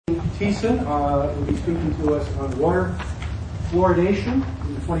Thiessen will be speaking to us on water fluoridation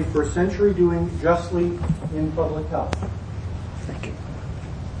in the 21st century, doing justly in public health. Thank you.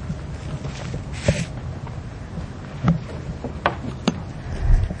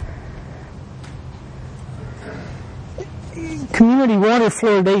 Community water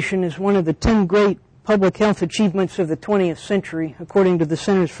fluoridation is one of the 10 great public health achievements of the 20th century, according to the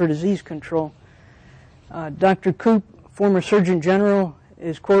Centers for Disease Control. Dr. Koop, former Surgeon General,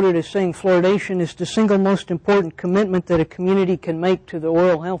 is quoted as saying fluoridation is the single most important commitment that a community can make to the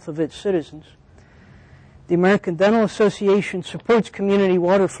oral health of its citizens. The American Dental Association supports community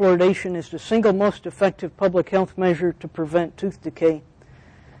water fluoridation as the single most effective public health measure to prevent tooth decay.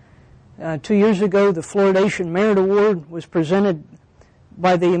 2 years ago, the Fluoridation Merit Award was presented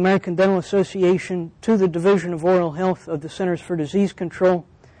by the American Dental Association to the Division of Oral Health of the Centers for Disease Control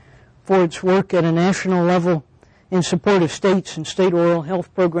for its work at a national level in support of states and state oral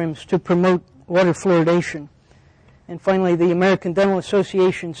health programs to promote water fluoridation. And finally, the American Dental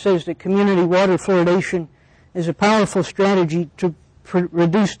Association says that community water fluoridation is a powerful strategy to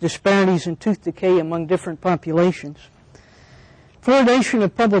reduce disparities in tooth decay among different populations. Fluoridation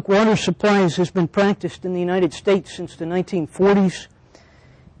of public water supplies has been practiced in the United States since the 1940s.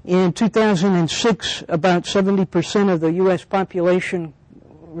 In 2006, about 70% of the U.S. population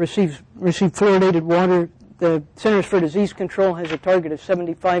received fluoridated water. The Centers for Disease Control has a target of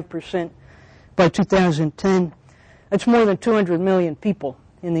 75% by 2010. That's more than 200 million people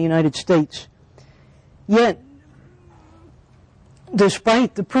in the United States. Yet,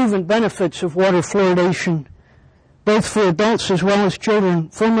 despite the proven benefits of water fluoridation, both for adults as well as children,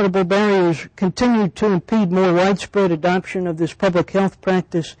 formidable barriers continue to impede more widespread adoption of this public health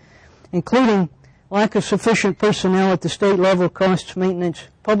practice, including lack of sufficient personnel at the state level, costs, maintenance,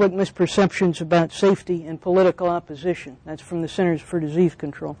 public misperceptions about safety, and political opposition. That's from the Centers for Disease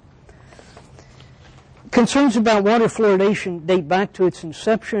Control. Concerns about water fluoridation date back to its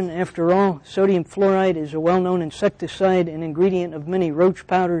inception. After all, sodium fluoride is a well-known insecticide and ingredient of many roach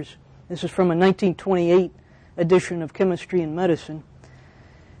powders. This is from a 1928 edition of Chemistry and Medicine.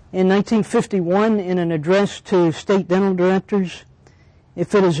 In 1951, in an address to state dental directors,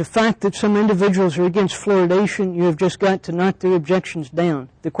 if it is a fact that some individuals are against fluoridation, you have just got to knock their objections down.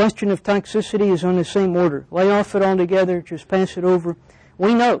 The question of toxicity is on the same order. Lay off it altogether, just pass it over.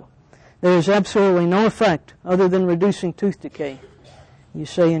 We know there is absolutely no effect other than reducing tooth decay, you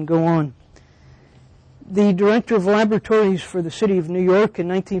say, and go on. The director of laboratories for the city of New York in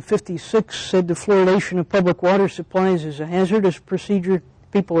 1956 said the fluoridation of public water supplies is a hazardous procedure.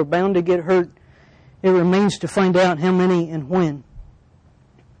 People are bound to get hurt. It remains to find out how many and when.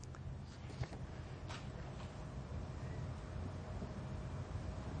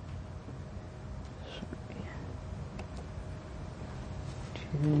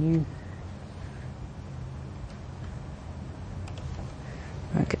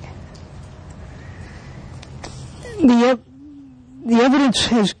 Okay. The evidence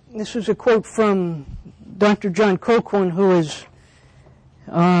has, this is a quote from Dr. John Colquhoun, who is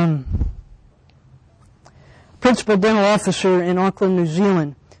principal dental officer in Auckland, New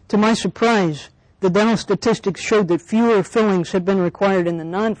Zealand. To my surprise, the dental statistics showed that fewer fillings had been required in the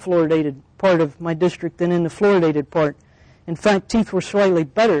non-fluoridated part of my district than in the fluoridated part. In fact, teeth were slightly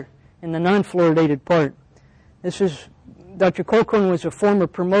better in the non-fluoridated part. Dr. Colquhoun was a former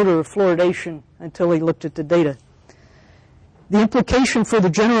promoter of fluoridation until he looked at the data. The implication for the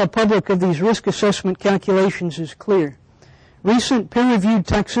general public of these risk assessment calculations is clear. Recent peer-reviewed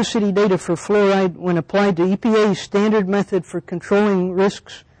toxicity data for fluoride, when applied to EPA's standard method for controlling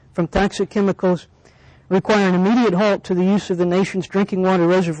risks from toxic chemicals, require an immediate halt to the use of the nation's drinking water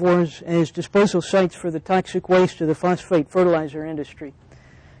reservoirs as disposal sites for the toxic waste of the phosphate fertilizer industry.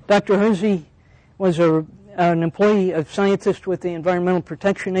 Dr. Hersey was an employee, a scientist with the Environmental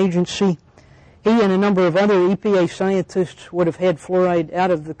Protection Agency. He and a number of other EPA scientists would have had fluoride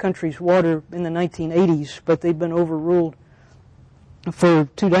out of the country's water in the 1980s, but they've been overruled for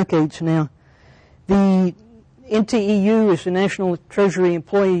 2 decades now. The NTEU is the National Treasury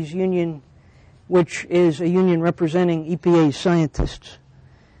Employees Union, which is a union representing EPA scientists.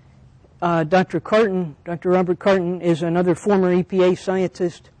 Dr. Robert Carton, is another former EPA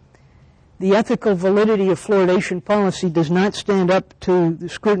scientist. The ethical validity of fluoridation policy does not stand up to the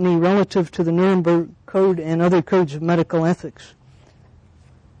scrutiny relative to the Nuremberg Code and other codes of medical ethics.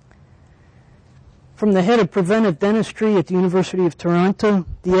 From the head of preventive dentistry at the University of Toronto,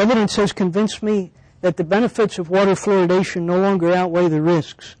 the evidence has convinced me that the benefits of water fluoridation no longer outweigh the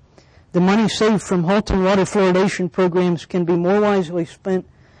risks. The money saved from halting water fluoridation programs can be more wisely spent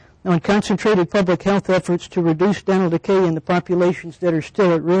on concentrated public health efforts to reduce dental decay in the populations that are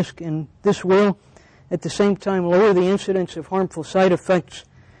still at risk, and this will, at the same time, lower the incidence of harmful side effects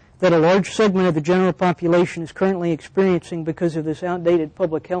that a large segment of the general population is currently experiencing because of this outdated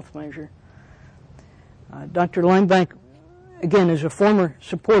public health measure. Dr. Lineback, again, is a former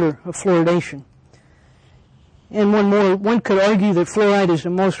supporter of fluoridation. And one could argue that fluoride is the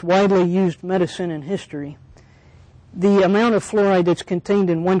most widely used medicine in history. The amount of fluoride that's contained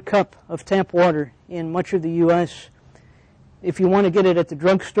in 1 cup of tap water in much of the U.S., if you want to get it at the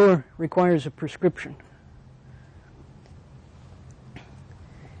drugstore, requires a prescription.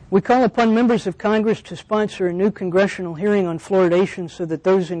 We call upon members of Congress to sponsor a new congressional hearing on fluoridation so that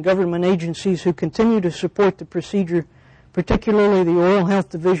those in government agencies who continue to support the procedure, particularly the Oral Health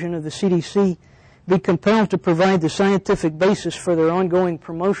Division of the CDC, be compelled to provide the scientific basis for their ongoing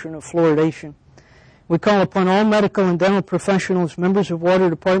promotion of fluoridation. We call upon all medical and dental professionals, members of water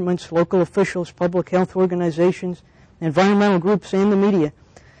departments, local officials, public health organizations, environmental groups, and the media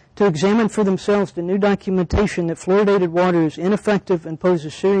to examine for themselves the new documentation that fluoridated water is ineffective and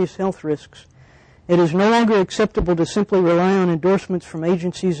poses serious health risks. It is no longer acceptable to simply rely on endorsements from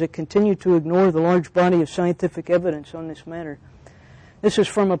agencies that continue to ignore the large body of scientific evidence on this matter. This is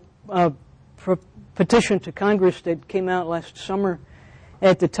from a petition to Congress that came out last summer.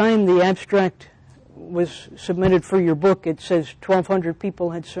 At the time the abstract was submitted for your book, it says 1,200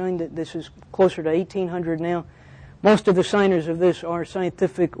 people had signed it. This is closer to 1,800 now. Most of the signers of this are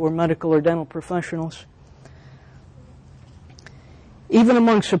scientific or medical or dental professionals. Even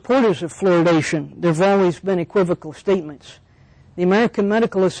among supporters of fluoridation, there have always been equivocal statements. The American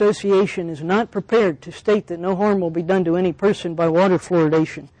Medical Association is not prepared to state that no harm will be done to any person by water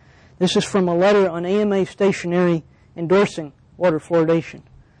fluoridation. This is from a letter on AMA stationery endorsing water fluoridation.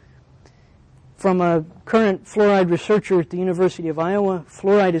 From a current fluoride researcher at the University of Iowa,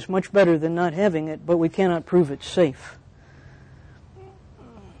 fluoride is much better than not having it, but we cannot prove it's safe.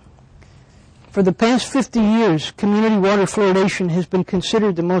 For the past 50 years, community water fluoridation has been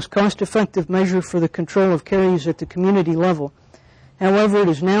considered the most cost-effective measure for the control of caries at the community level. However, it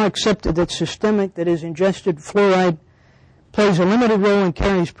is now accepted that systemic, that is, ingested fluoride, plays a limited role in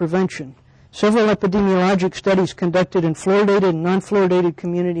caries prevention. Several epidemiologic studies conducted in fluoridated and non-fluoridated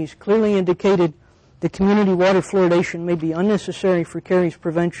communities clearly indicated that community water fluoridation may be unnecessary for caries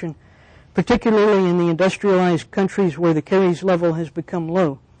prevention, particularly in the industrialized countries where the caries level has become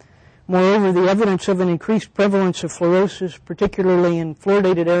low. Moreover, the evidence of an increased prevalence of fluorosis, particularly in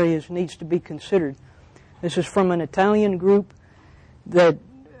fluoridated areas, needs to be considered. This is from an Italian group that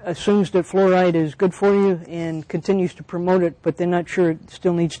assumes that fluoride is good for you and continues to promote it, but they're not sure it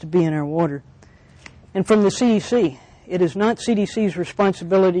still needs to be in our water. And from the CDC, it is not CDC's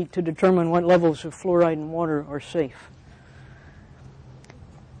responsibility to determine what levels of fluoride in water are safe.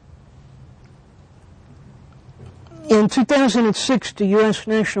 In 2006, the U.S.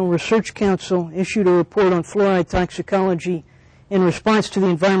 National Research Council issued a report on fluoride toxicology in response to the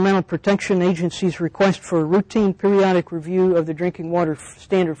Environmental Protection Agency's request for a routine periodic review of the drinking water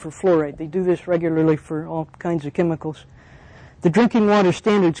standard for fluoride. They do this regularly for all kinds of chemicals. The drinking water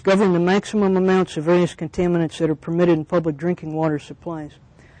standards govern the maximum amounts of various contaminants that are permitted in public drinking water supplies.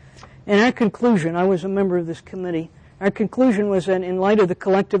 And our conclusion, I was a member of this committee, our conclusion was that in light of the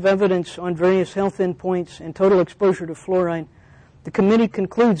collective evidence on various health endpoints and total exposure to fluoride, the committee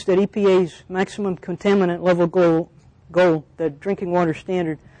concludes that EPA's maximum contaminant level goal, the drinking water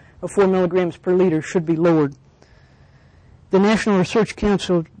standard of 4 milligrams per liter, should be lowered. The National Research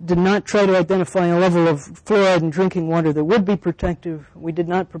Council did not try to identify a level of fluoride in drinking water that would be protective. We did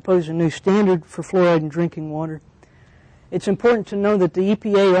not propose a new standard for fluoride in drinking water. It's important to know that the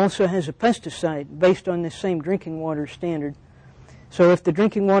EPA also has a pesticide based on this same drinking water standard. So if the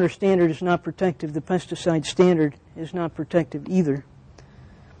drinking water standard is not protective, the pesticide standard is not protective either.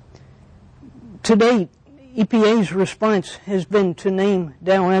 To date, EPA's response has been to name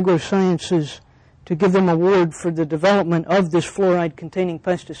Dow AgroSciences to give them an award for the development of this fluoride-containing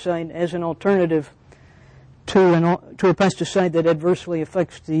pesticide as an alternative to a pesticide that adversely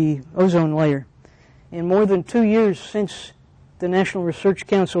affects the ozone layer. In more than 2 years since the National Research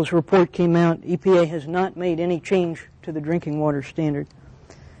Council's report came out, EPA has not made any change to the drinking water standard.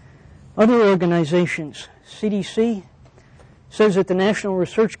 Other organizations, CDC, says that the National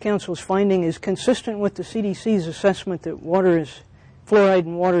Research Council's finding is consistent with the CDC's assessment that fluoride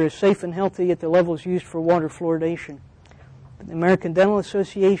in water is safe and healthy at the levels used for water fluoridation. The American Dental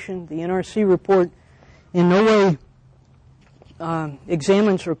Association, the NRC report, in no way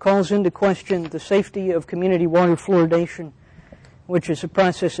examines or calls into question the safety of community water fluoridation. which is a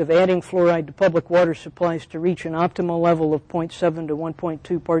process of adding fluoride to public water supplies to reach an optimal level of 0.7 to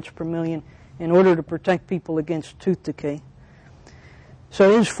 1.2 parts per million in order to protect people against tooth decay. So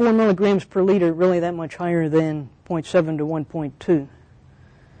is 4 milligrams per liter really that much higher than 0.7 to 1.2?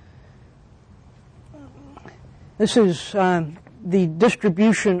 This is the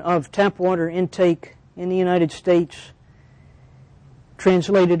distribution of tap water intake in the United States,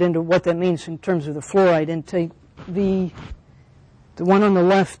 translated into what that means in terms of the fluoride intake. The one on the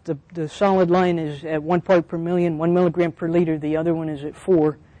left, the solid line is at 1 part per million, 1 milligram per liter. The other one is at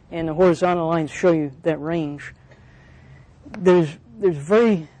 4, and the horizontal lines show you that range. There's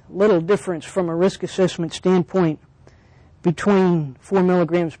very little difference from a risk assessment standpoint between 4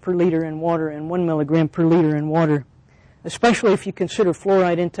 milligrams per liter in water and 1 milligram per liter in water, especially if you consider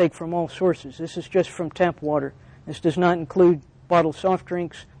fluoride intake from all sources. This is just from tap water. This does not include bottled soft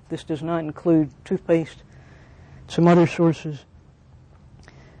drinks. This does not include toothpaste, some other sources.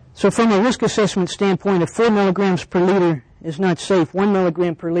 So from a risk assessment standpoint, if 4 milligrams per liter is not safe, 1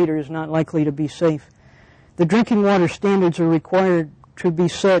 milligram per liter is not likely to be safe. The drinking water standards are required to be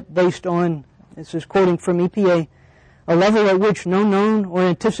set based on, this is quoting from EPA, a level at which no known or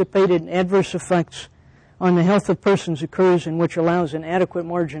anticipated adverse effects on the health of persons occurs and which allows an adequate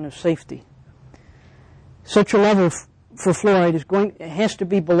margin of safety. Such a level for fluoride has to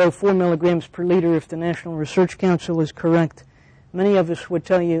be below 4 milligrams per liter if the National Research Council is correct. Many of us would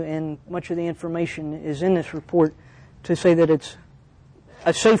tell you, and much of the information is in this report, to say that it's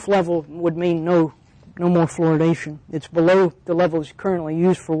a safe level would mean no more fluoridation. It's below the levels currently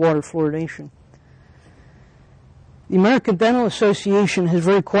used for water fluoridation. The American Dental Association has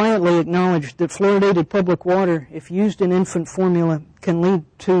very quietly acknowledged that fluoridated public water, if used in infant formula, can lead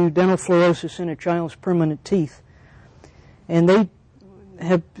to dental fluorosis in a child's permanent teeth. And they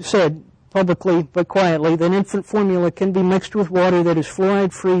have said publicly but quietly that infant formula can be mixed with water that is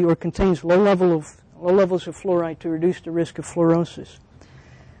fluoride-free or contains low levels of fluoride to reduce the risk of fluorosis.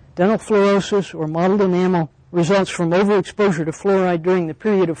 Dental fluorosis or mottled enamel results from overexposure to fluoride during the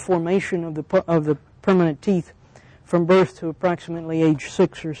period of formation of the permanent teeth, from birth to approximately age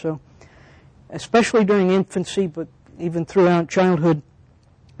 6 or so. Especially during infancy, but even throughout childhood,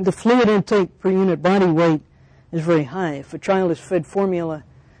 the fluid intake per unit body weight is very high. If a child is fed formula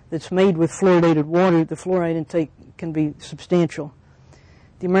that's made with fluoridated water, the fluoride intake can be substantial.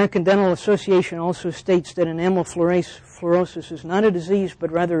 The American Dental Association also states that enamel fluorosis is not a disease,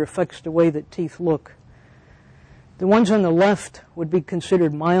 but rather affects the way that teeth look. The ones on the left would be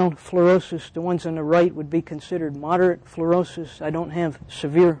considered mild fluorosis. The ones on the right would be considered moderate fluorosis. I don't have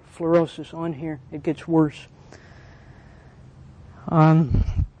severe fluorosis on here. It gets worse.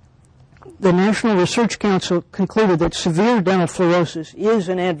 The National Research Council concluded that severe dental fluorosis is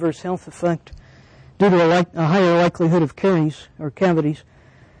an adverse health effect due to a higher likelihood of caries or cavities.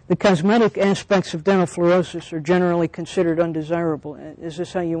 The cosmetic aspects of dental fluorosis are generally considered undesirable. Is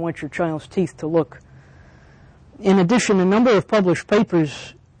this how you want your child's teeth to look? In addition, a number of published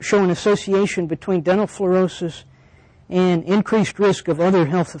papers show an association between dental fluorosis and increased risk of other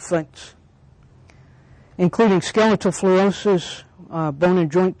health effects, including skeletal fluorosis, bone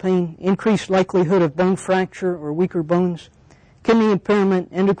and joint pain, increased likelihood of bone fracture or weaker bones, kidney impairment,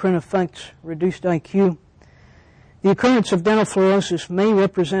 endocrine effects, reduced IQ. The occurrence of dental fluorosis may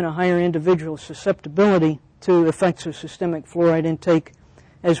represent a higher individual susceptibility to effects of systemic fluoride intake,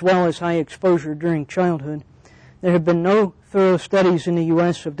 as well as high exposure during childhood. There have been no thorough studies in the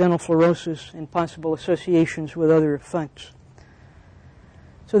U.S. of dental fluorosis and possible associations with other effects.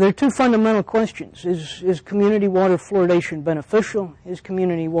 So there are two fundamental questions. Is community water fluoridation beneficial? Is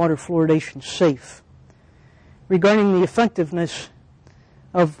community water fluoridation safe? Regarding the effectiveness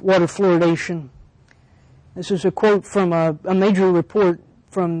of water fluoridation, this is a quote from a major report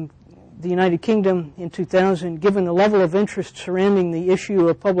from the United Kingdom in 2000. Given the level of interest surrounding the issue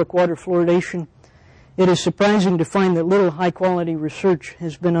of public water fluoridation, it is surprising to find that little high-quality research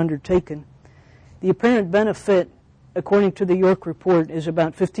has been undertaken. The apparent benefit, according to the York report, is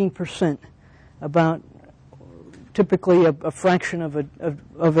about 15%, about typically a fraction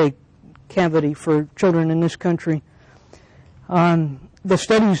of a cavity for children in this country. The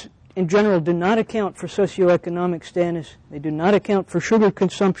studies in general do not account for socioeconomic status. They do not account for sugar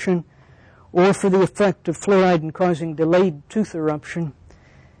consumption or for the effect of fluoride in causing delayed tooth eruption.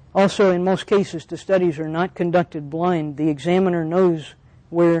 Also, in most cases, the studies are not conducted blind. The examiner knows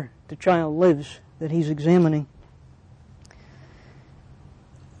where the child lives that he's examining.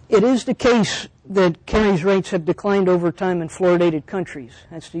 It is the case that caries rates have declined over time in fluoridated countries.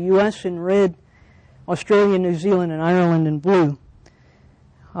 That's the U.S. in red, Australia, New Zealand, and Ireland in blue.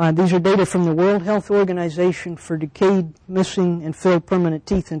 These are data from the World Health Organization for decayed, missing, and filled permanent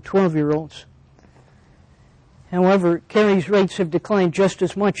teeth in 12-year-olds. However, caries rates have declined just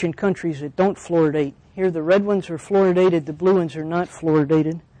as much in countries that don't fluoridate. Here the red ones are fluoridated, the blue ones are not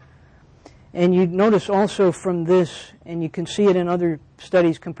fluoridated. And you notice also from this, and you can see it in other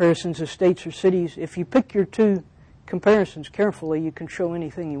studies, comparisons of states or cities, if you pick your two comparisons carefully, you can show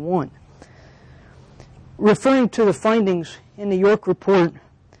anything you want. Referring to the findings in the York report,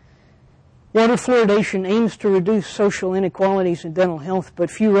 water fluoridation aims to reduce social inequalities in dental health,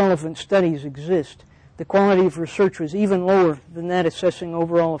 but few relevant studies exist. The quality of research was even lower than that assessing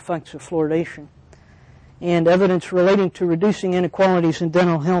overall effects of fluoridation. And evidence relating to reducing inequalities in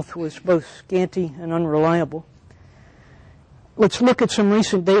dental health was both scanty and unreliable. Let's look at some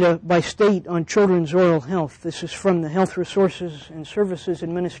recent data by state on children's oral health. This is from the Health Resources and Services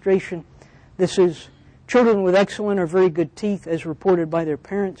Administration. This is children with excellent or very good teeth as reported by their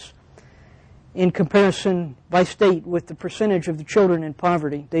parents in comparison by state with the percentage of the children in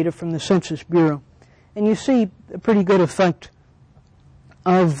poverty, data from the Census Bureau. And you see a pretty good effect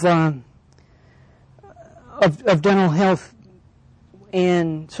of dental health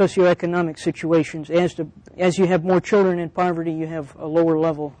and socioeconomic situations. As you have more children in poverty, you have a lower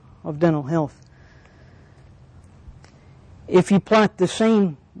level of dental health. If you plot the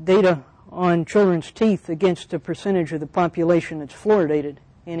same data on children's teeth against the percentage of the population that's fluoridated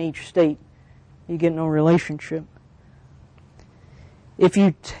in each state, you get no relationship. If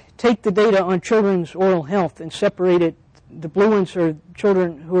you take the data on children's oral health and separate it, the blue ones are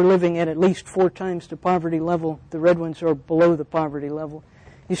children who are living at least 4 times the poverty level. The red ones are below the poverty level.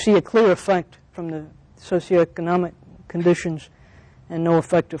 You see a clear effect from the socioeconomic conditions and no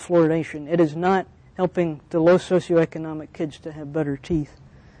effect of fluoridation. It is not helping the low socioeconomic kids to have better teeth.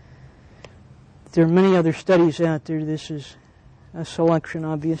 There are many other studies out there. This is a selection,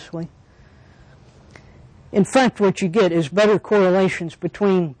 obviously. In fact, what you get is better correlations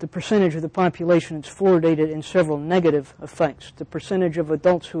between the percentage of the population that's fluoridated and several negative effects. The percentage of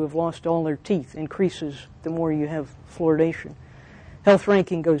adults who have lost all their teeth increases the more you have fluoridation. Health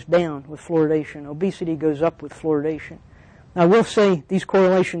ranking goes down with fluoridation. Obesity goes up with fluoridation. Now, I will say these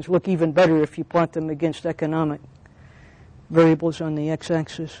correlations look even better if you plot them against economic variables on the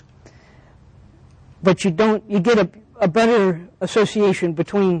x-axis. But you get a better association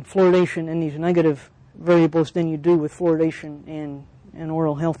between fluoridation and these negative variables than you do with fluoridation and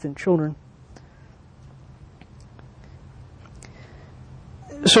oral health in children.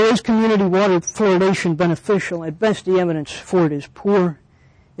 So is community water fluoridation beneficial? At best, the evidence for it is poor.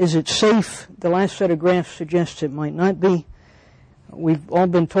 Is it safe? The last set of graphs suggests it might not be. We've all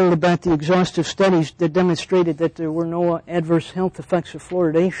been told about the exhaustive studies that demonstrated that there were no adverse health effects of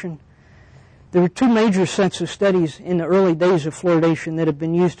fluoridation. There were 2 major sets of studies in the early days of fluoridation that have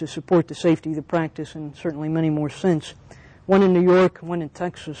been used to support the safety of the practice, and certainly many more since. One in New York, one in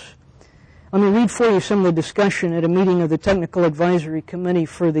Texas. Let me read for you some of the discussion at a meeting of the Technical Advisory Committee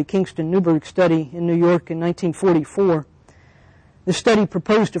for the Kingston-Newburgh study in New York in 1944. The study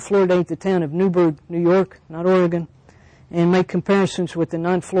proposed to fluoridate the town of Newburgh, New York, not Oregon, and make comparisons with the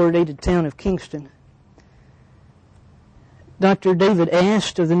non-fluoridated town of Kingston. Dr. David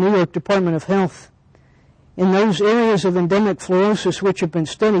Ast of the New York Department of Health, in those areas of endemic fluorosis which have been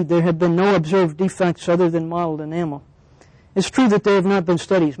studied, there have been no observed defects other than mottled enamel. It's true that there have not been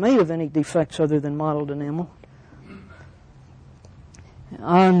studies made of any defects other than mottled enamel.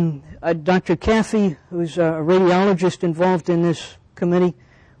 Dr. Caffey, who's a radiologist involved in this committee,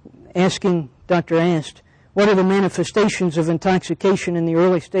 asking Dr. Ast, what are the manifestations of intoxication in the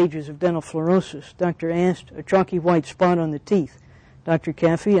early stages of dental fluorosis? Dr. Ast, a chalky white spot on the teeth. Dr.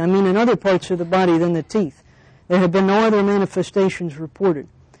 Caffey, I mean in other parts of the body than the teeth. There have been no other manifestations reported.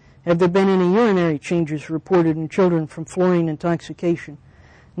 Have there been any urinary changes reported in children from fluorine intoxication?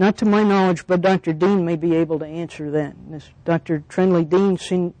 Not to my knowledge, but Dr. Dean may be able to answer that. This Dr. Trenley Dean,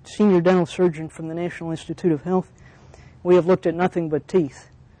 senior dental surgeon from the National Institute of Health. We have looked at nothing but teeth.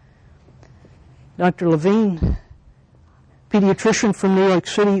 Dr. Levine, pediatrician from New York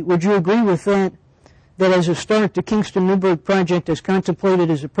City, would you agree with that as a start, the Kingston-Newburgh project is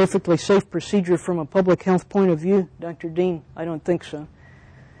contemplated as a perfectly safe procedure from a public health point of view? Dr. Dean, I don't think so.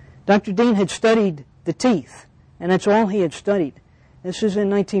 Dr. Dean had studied the teeth, and that's all he had studied. This is in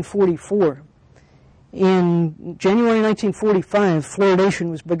 1944. In January 1945, fluoridation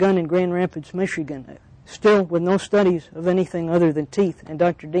was begun in Grand Rapids, Michigan, still with no studies of anything other than teeth, and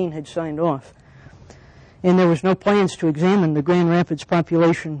Dr. Dean had signed off. And there was no plans to examine the Grand Rapids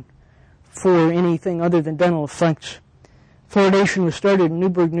population for anything other than dental effects. Fluoridation was started in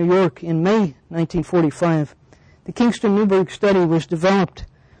Newburgh, New York in May 1945. The Kingston-Newburgh study was developed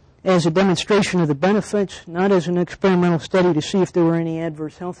as a demonstration of the benefits, not as an experimental study to see if there were any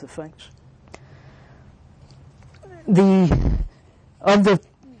adverse health effects. Of the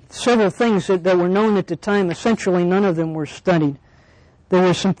several things that were known at the time, essentially none of them were studied. There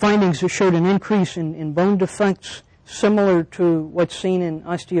were some findings that showed an increase in bone defects, similar to what's seen in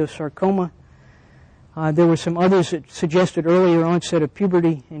osteosarcoma. There were some others that suggested earlier onset of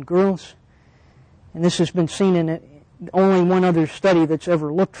puberty in girls. And this has been seen in only one other study that's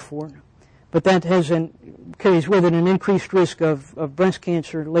ever looked for. But that carries with it an increased risk of breast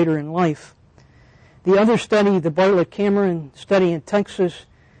cancer later in life. The other study, the Bartlett-Cameron study in Texas,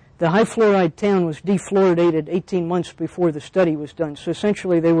 the high fluoride town was defluoridated 18 months before the study was done. So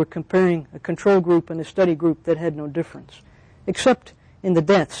essentially they were comparing a control group and a study group that had no difference, except in the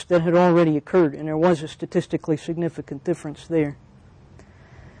deaths that had already occurred, and there was a statistically significant difference there.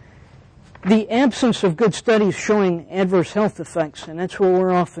 The absence of good studies showing adverse health effects, and that's what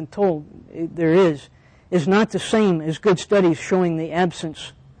we're often told there is not the same as good studies showing the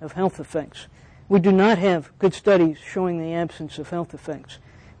absence of health effects. We do not have good studies showing the absence of health effects.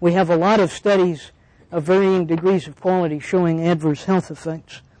 We have a lot of studies of varying degrees of quality showing adverse health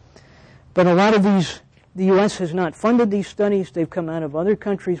effects. But a lot of these, the U.S. has not funded these studies. They've come out of other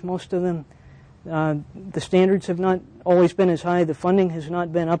countries, most of them. The standards have not always been as high. The funding has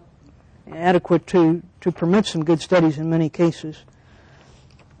not been adequate to permit some good studies in many cases.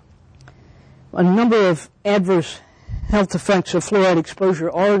 A number of adverse health effects of fluoride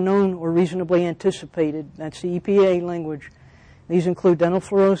exposure are known or reasonably anticipated. That's the EPA language. These include dental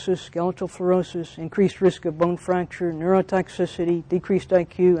fluorosis, skeletal fluorosis, increased risk of bone fracture, neurotoxicity, decreased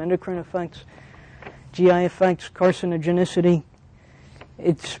IQ, endocrine effects, GI effects, carcinogenicity.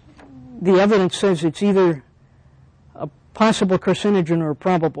 The evidence says it's either a possible carcinogen or a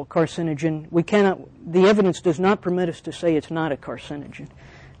probable carcinogen. The evidence does not permit us to say it's not a carcinogen.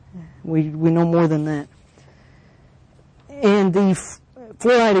 We know more than that. And the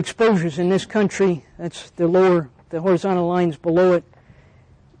fluoride exposures in this country, that's the horizontal lines below it,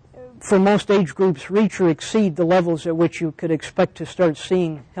 for most age groups reach or exceed the levels at which you could expect to start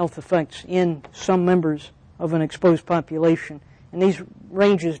seeing health effects in some members of an exposed population. And these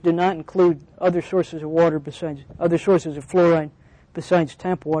ranges do not include other sources of fluoride besides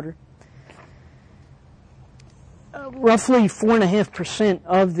tap water. Roughly 4.5%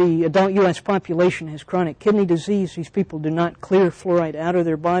 of the adult U.S. population has chronic kidney disease. These people do not clear fluoride out of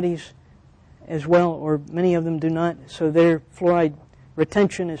their bodies as well, or many of them do not, so their fluoride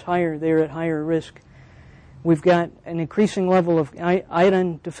retention is higher. They're at higher risk. We've got an increasing level of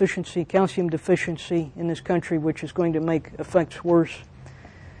iodine deficiency, calcium deficiency in this country, which is going to make effects worse.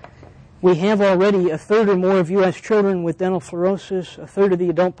 We have already a third or more of U.S. children with dental fluorosis, a third of the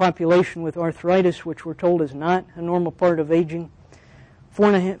adult population with arthritis, which we're told is not a normal part of aging. 4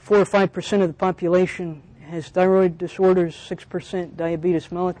 or 5% of the population has thyroid disorders, 6% diabetes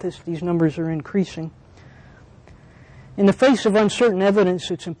mellitus. These numbers are increasing. In the face of uncertain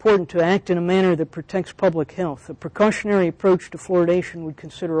evidence, it's important to act in a manner that protects public health. A precautionary approach to fluoridation would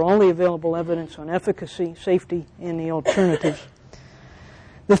consider all the available evidence on efficacy, safety, and the alternatives.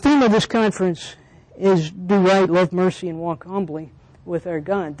 The theme of this conference is Do Right, Love Mercy, and Walk Humbly with Our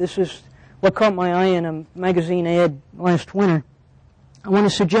God. This is what caught my eye in a magazine ad last winter. I want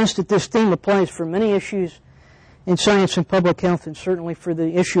to suggest that this theme applies for many issues in science and public health, and certainly for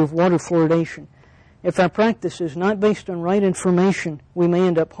the issue of water fluoridation. If our practice is not based on right information, we may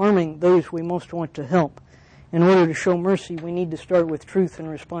end up harming those we most want to help. In order to show mercy, we need to start with truth and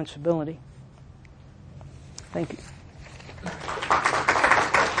responsibility. Thank you.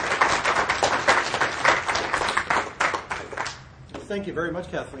 Thank you very much,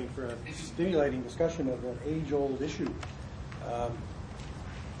 Kathleen, for a stimulating discussion of an age-old issue.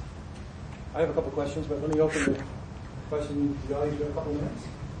 I have a couple questions, but let me open the question to the audience in a couple minutes.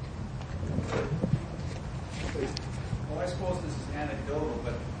 Please. Well, I suppose this is anecdotal,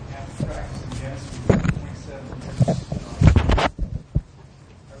 but after practicing dentistry for 27 years,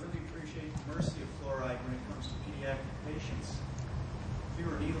 I really appreciate the mercy of fluoride when it comes to pediatric patients.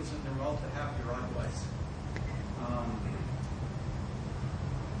 Fewer needles in their mouth, the happier I was.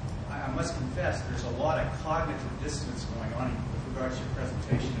 I must confess, there's a lot of cognitive dissonance going on with regards to your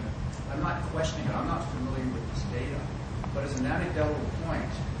presentation. I'm not questioning it. I'm not familiar with this data. But as an anecdotal point,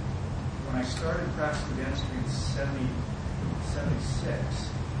 when I started practicing dentistry in 76,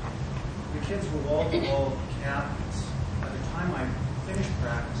 the kids were wall-to-wall cavities. By the time I finished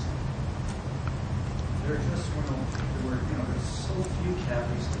practicing, there were so few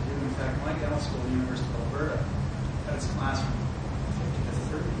cavities to do. In fact, my dental school, the University of Alberta, had its class from 50 to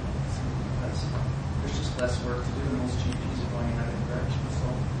 30. There's just less work to do, and most GPs are going in that direction. So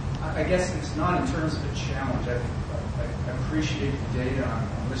I guess it's not in terms of a challenge. I appreciate the data.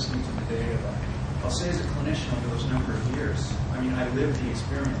 I'm listening to the data. But I'll say as a clinician over those number of years, I mean, I lived the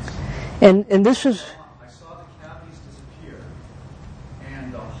experience. And this is... I saw the cavities disappear,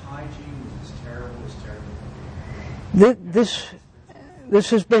 and the hygiene was as terrible as terrible. This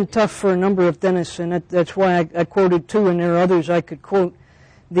has been tough for a number of dentists, and that's why I quoted two, and there are others I could quote.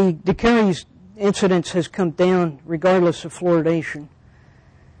 The caries incidence has come down regardless of fluoridation.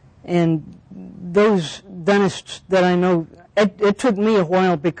 And those dentists that I know, it took me a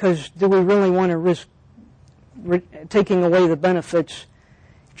while, because do we really want to risk taking away the benefits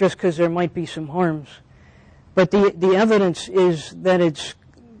just because there might be some harms? But the evidence is that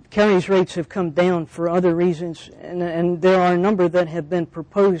caries rates have come down for other reasons, and there are a number that have been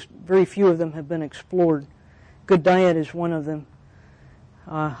proposed. Very few of them have been explored. Good diet is one of them.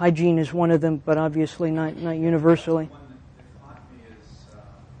 Hygiene is one of them, but obviously not universally. One that caught me is the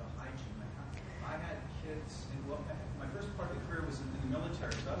hygiene. I had kids, my first part of the career was in the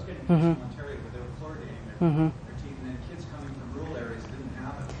military, so I was getting kids from Ontario where they were fluoridating their teeth, and then kids coming from rural areas didn't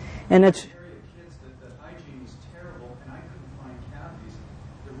have it. And it's... Kids that the hygiene was terrible, and I couldn't find cavities.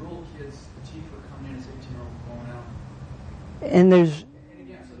 The rural kids, the teeth were coming in as 18-year-olds going out. And there's... And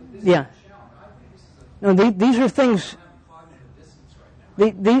again, so this yeah. is a challenge. I think this is a... No, these are things...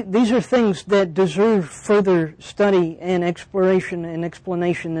 These are things that deserve further study and exploration and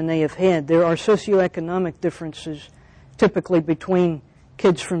explanation than they have had. There are socioeconomic differences typically between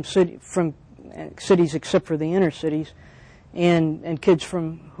kids from cities, except for the inner cities, and kids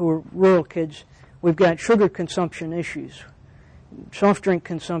who are rural kids. We've got sugar consumption issues, soft drink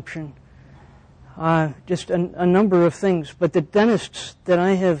consumption, just a number of things. But the dentists that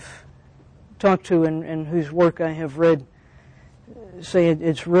I have talked to and whose work I have read say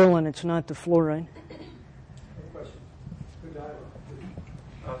it's real and it's not the fluoride.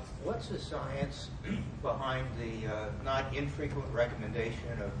 What's the science behind the not infrequent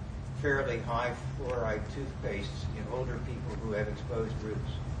recommendation of fairly high fluoride toothpastes in older people who have exposed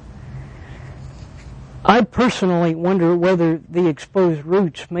roots? I personally wonder whether the exposed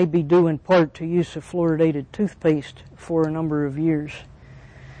roots may be due in part to use of fluoridated toothpaste for a number of years,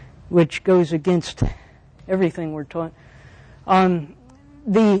 which goes against everything we're taught.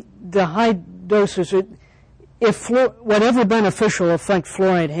 The high doses, whatever beneficial effect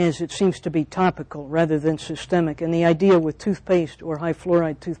fluoride has, it seems to be topical rather than systemic. And the idea with toothpaste or high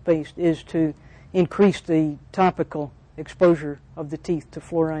fluoride toothpaste is to increase the topical exposure of the teeth to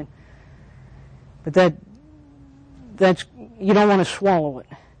fluoride. But that's you don't want to swallow it.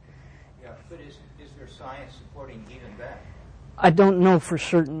 Yeah, but is there science supporting even that? I don't know for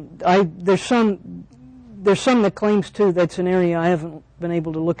certain. There's some that claims to. That's an area I haven't been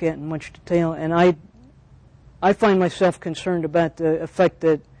able to look at in much detail, and I find myself concerned about the effect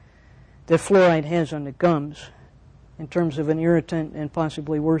that fluoride has on the gums in terms of an irritant and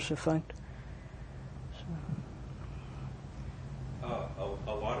possibly worse effect.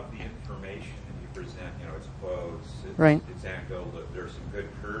 A lot of the information that you present, it's quotes, right. It's anecdotal. There's some good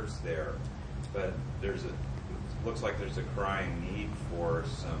curves there, but it looks like there's a crying need for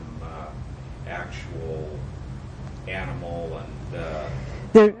some actual animal and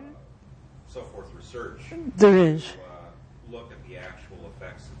so forth research. There is. To look at the actual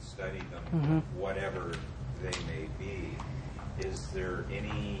effects and study them, whatever they may be. Is there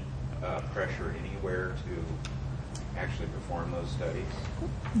any pressure anywhere to actually perform those studies?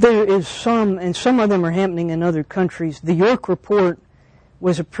 There is some, and some of them are happening in other countries. The York report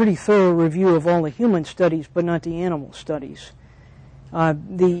was a pretty thorough review of all the human studies, but not the animal studies.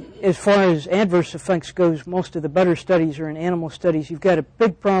 As far as adverse effects goes, most of the better studies are in animal studies. You've got a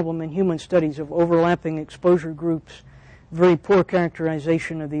big problem in human studies of overlapping exposure groups, very poor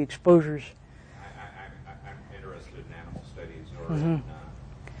characterization of the exposures. I'm interested in animal studies or in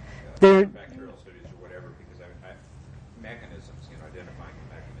bacterial studies or whatever, because mechanisms, identifying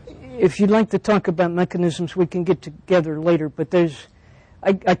the mechanisms. If you'd like to talk about mechanisms, we can get together later, but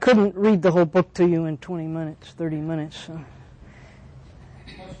I couldn't read the whole book to you in 20 minutes, 30 minutes. So.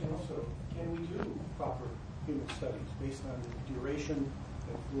 Also, can we do proper human studies based on the duration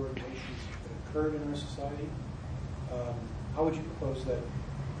of fluoridations that occurred in our society? How would you propose that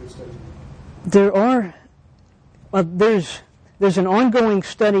good studies? There are. There's an ongoing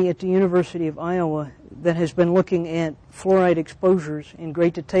study at the University of Iowa that has been looking at fluoride exposures in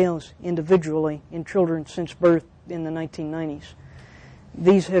great details individually in children since birth in the 1990s.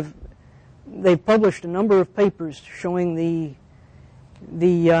 They've published a number of papers showing the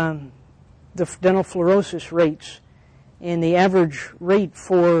dental fluorosis rates, and the average rate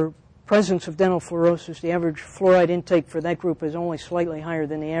for presence of dental fluorosis. The average fluoride intake for that group is only slightly higher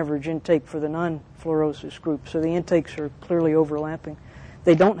than the average intake for the non-fluorosis group, so the intakes are clearly overlapping.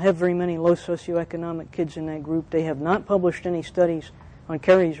 They don't have very many low socioeconomic kids in that group. They have not published any studies on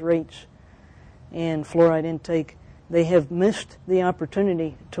caries rates and fluoride intake. They have missed the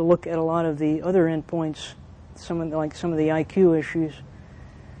opportunity to look at a lot of the other endpoints, some of the IQ issues.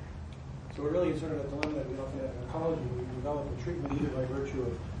 So it really is sort of a dilemma that we often have in oncology, where you develop a treatment either by virtue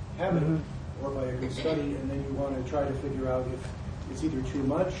of habit or by a good study, and then you want to try to figure out if it's either too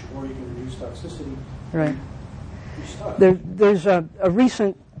much or you can reduce toxicity. Right. You're stuck. There's a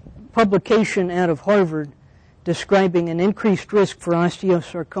recent publication out of Harvard describing an increased risk for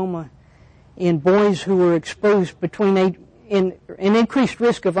osteosarcoma in boys who were exposed an increased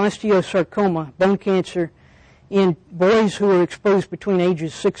risk of osteosarcoma, bone cancer, in boys who were exposed between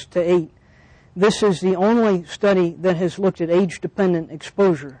ages 6 to 8. This is the only study that has looked at age-dependent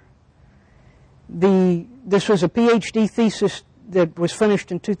exposure. This was a PhD thesis that was finished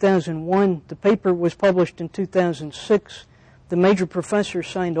in 2001. The paper was published in 2006. The major professor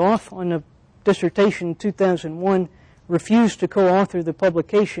signed off on the dissertation in 2001, refused to co-author the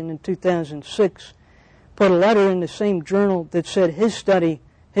publication in 2006, put a letter in the same journal that said his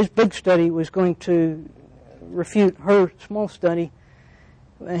big study, was going to refute her small study.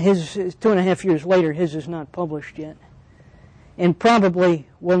 His 2.5 years later, his is not published yet, and probably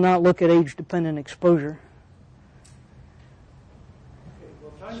will not look at age-dependent exposure. Okay,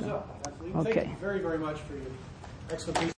 well, time's up. Okay. Thank you very, very much for your excellent